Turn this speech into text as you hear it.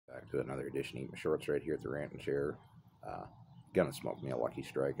back to another edition of Eat My Shorts right here at the Rant and Chair. Gonna smoke me a Lucky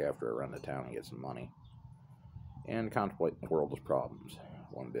Strike after I run to town and get some money. And contemplate the world's problems,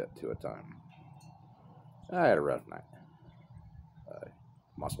 one bit to a time. I had a rough night.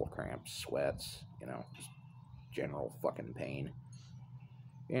 Muscle cramps, sweats, just general fucking pain.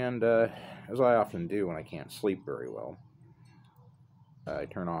 And as I often do when I can't sleep very well, I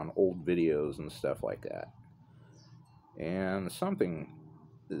turn on old videos and stuff like that. And something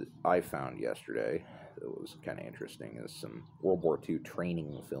that I found yesterday that was kind of interesting is some World War II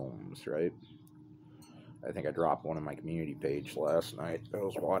training films, right? I think I dropped one on my community page last night I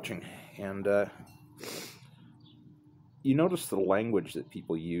was watching, and you notice the language that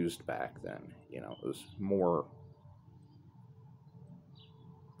people used back then. It was more,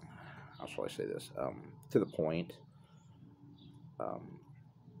 how shall I say this, to the point, um,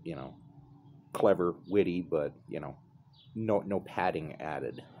 you know, clever, witty, but, no padding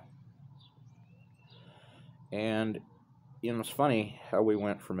added. And, it's funny how we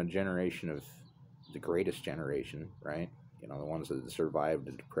went from a generation of the greatest generation, right? The ones that survived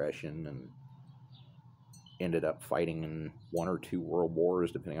the Depression and ended up fighting in one or two world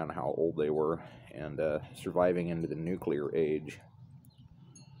wars, depending on how old they were, and surviving into the nuclear age.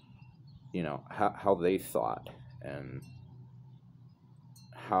 How they thought and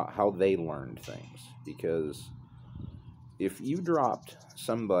how they learned things. Because if you dropped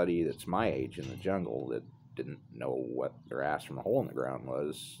somebody that's my age in the jungle that didn't know what their ass from a hole in the ground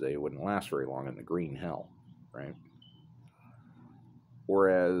was, they wouldn't last very long in the green hell, right?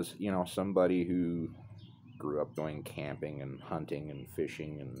 Whereas, somebody who grew up going camping and hunting and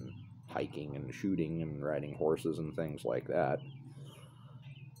fishing and hiking and shooting and riding horses and things like that,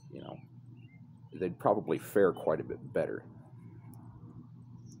 they'd probably fare quite a bit better.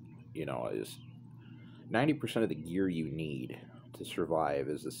 Is 90% of the gear you need to survive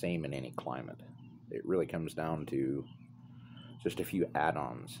is the same in any climate. It really comes down to just a few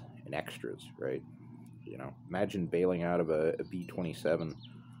add-ons and extras, right? Imagine bailing out of a B-27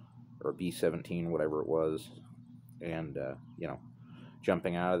 or a B-17, whatever it was, and,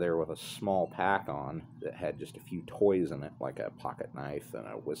 jumping out of there with a small pack on that had just a few toys in it, like a pocket knife and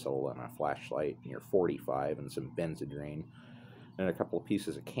a whistle and a flashlight and your 45 and some Benzedrine and a couple of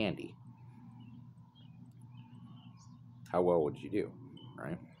pieces of candy. How well would you do,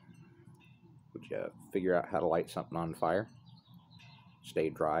 right? Would you figure out how to light something on fire? Stay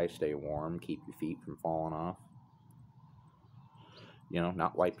dry, stay warm, keep your feet from falling off?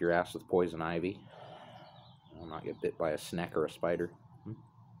 Not wipe your ass with poison ivy? Not get bit by a snake or a spider?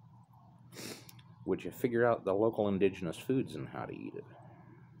 Would you figure out the local indigenous foods and how to eat it?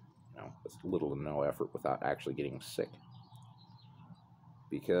 With little to no effort without actually getting sick.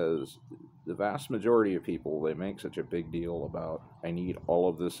 Because the vast majority of people, they make such a big deal about, I need all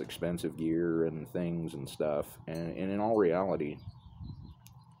of this expensive gear and things and stuff. And in all reality,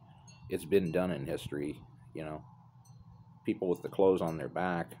 it's been done in history. People with the clothes on their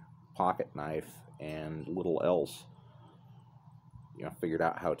back, pocket knife, and little else, figured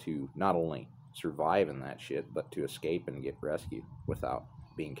out how to not only survive in that shit, but to escape and get rescued without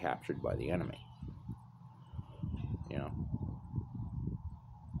being captured by the enemy.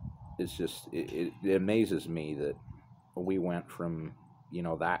 It's just, it amazes me that we went from,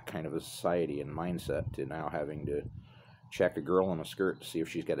 that kind of a society and mindset to now having to check a girl in a skirt to see if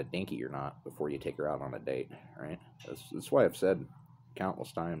she's got a dinky or not before you take her out on a date, right? That's why I've said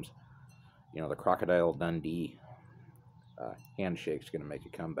countless times, the Crocodile Dundee handshake's going to make a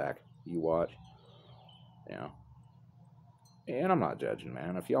comeback. You watch. And I'm not judging,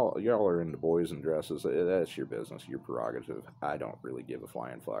 man. If y'all are into boys in dresses, that's your business, your prerogative. I don't really give a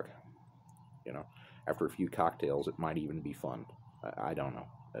flying fuck. After a few cocktails, it might even be fun. I don't know.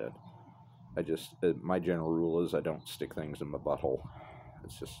 My general rule is I don't stick things in my butthole.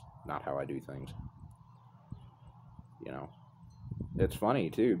 It's just not how I do things. It's funny,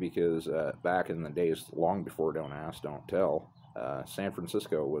 too, because back in the days, long before Don't Ask, Don't Tell, San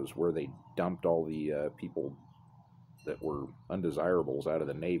Francisco was where they dumped all the people that were undesirables out of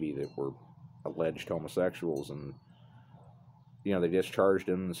the Navy that were alleged homosexuals, and they discharged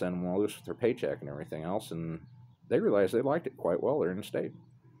them and sent them loose with their paycheck and everything else, and they realized they liked it quite well there in the state.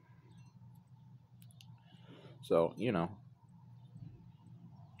 So,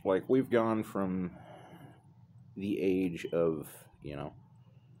 like, we've gone from the age of,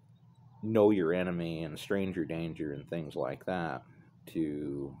 know your enemy and stranger danger and things like that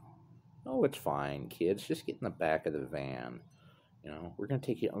to, oh, it's fine, kids, just get in the back of the van. We're going to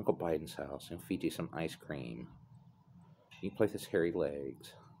take you to Uncle Biden's house and feed you some ice cream. You play with his hairy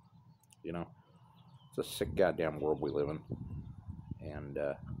legs. It's a sick goddamn world we live in. And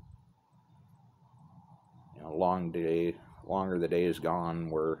You know, longer the day is gone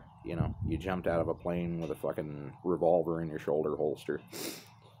where, you know, you jumped out of a plane with a fucking revolver in your shoulder holster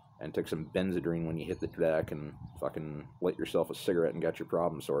and took some Benzedrine when you hit the deck and fucking lit yourself a cigarette and got your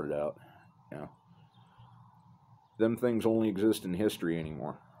problem sorted out. You know, them things only exist in history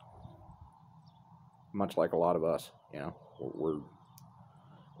anymore. Much like a lot of us, you know,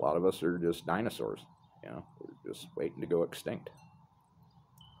 a lot of us are just dinosaurs. You know, we're just waiting to go extinct.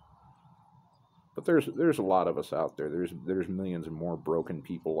 But there's a lot of us out there. There's millions of more broken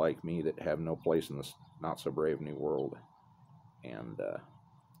people like me that have no place in this not so brave new world. And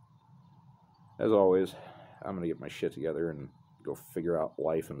as always, I'm gonna get my shit together and go figure out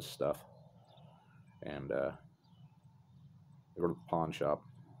life and stuff. And go to the pawn shop.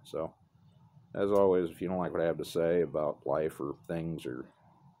 So, as always, if you don't like what I have to say about life or things or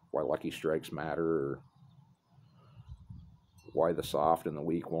why lucky strikes matter or why the soft and the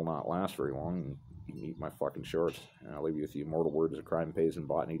weak will not last very long, you can eat my fucking shorts. And I'll leave you with the immortal words of crime pays and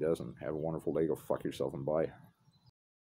botany doesn't. Have a wonderful day. Go fuck yourself and bye.